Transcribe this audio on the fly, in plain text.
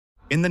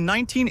In the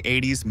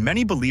 1980s,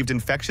 many believed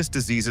infectious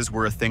diseases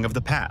were a thing of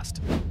the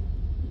past.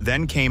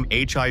 Then came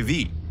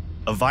HIV,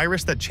 a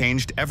virus that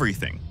changed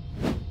everything.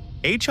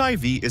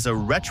 HIV is a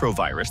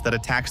retrovirus that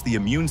attacks the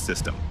immune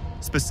system,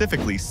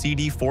 specifically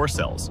CD4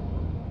 cells.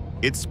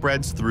 It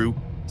spreads through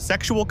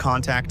sexual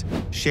contact,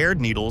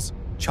 shared needles,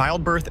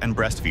 childbirth and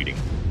breastfeeding,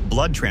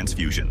 blood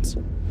transfusions.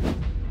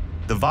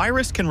 The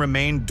virus can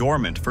remain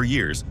dormant for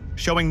years,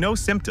 showing no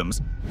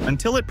symptoms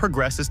until it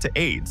progresses to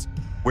AIDS,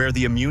 where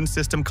the immune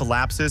system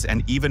collapses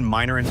and even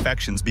minor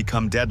infections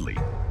become deadly.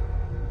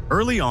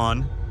 Early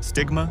on,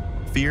 stigma,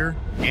 fear,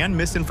 and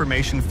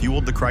misinformation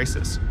fueled the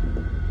crisis.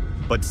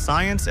 But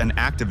science and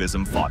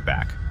activism fought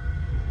back.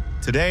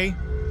 Today,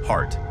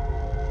 HAART,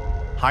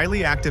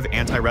 highly active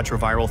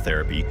antiretroviral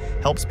therapy,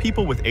 helps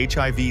people with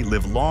HIV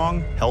live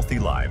long, healthy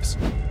lives.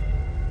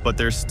 But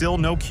there's still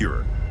no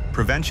cure.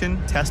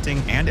 Prevention, testing,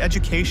 and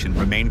education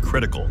remain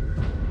critical.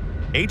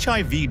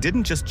 HIV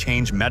didn't just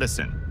change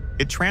medicine.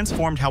 It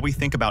transformed how we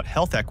think about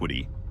health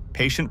equity,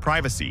 patient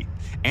privacy,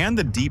 and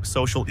the deep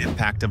social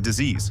impact of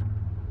disease.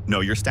 Know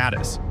your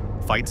status.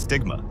 Fight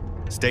stigma.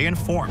 Stay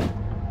informed.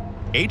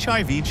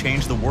 HIV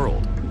changed the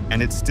world,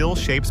 and it still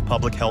shapes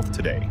public health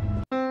today.